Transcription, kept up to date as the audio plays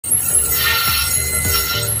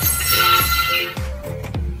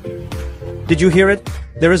Did you hear it?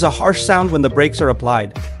 There is a harsh sound when the brakes are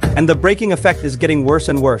applied. And the braking effect is getting worse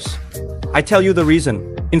and worse. I tell you the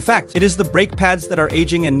reason. In fact, it is the brake pads that are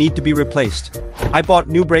aging and need to be replaced. I bought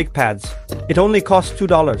new brake pads. It only costs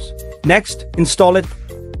 $2. Next, install it.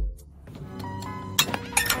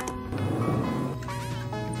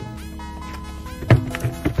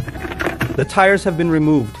 The tires have been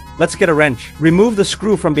removed. Let's get a wrench. Remove the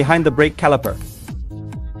screw from behind the brake caliper.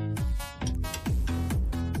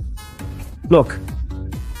 Look.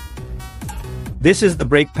 This is the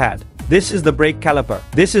brake pad. This is the brake caliper.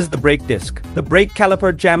 This is the brake disc. The brake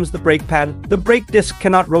caliper jams the brake pad. The brake disc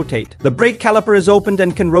cannot rotate. The brake caliper is opened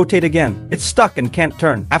and can rotate again. It's stuck and can't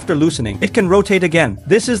turn. After loosening, it can rotate again.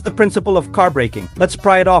 This is the principle of car braking. Let's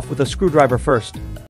pry it off with a screwdriver first.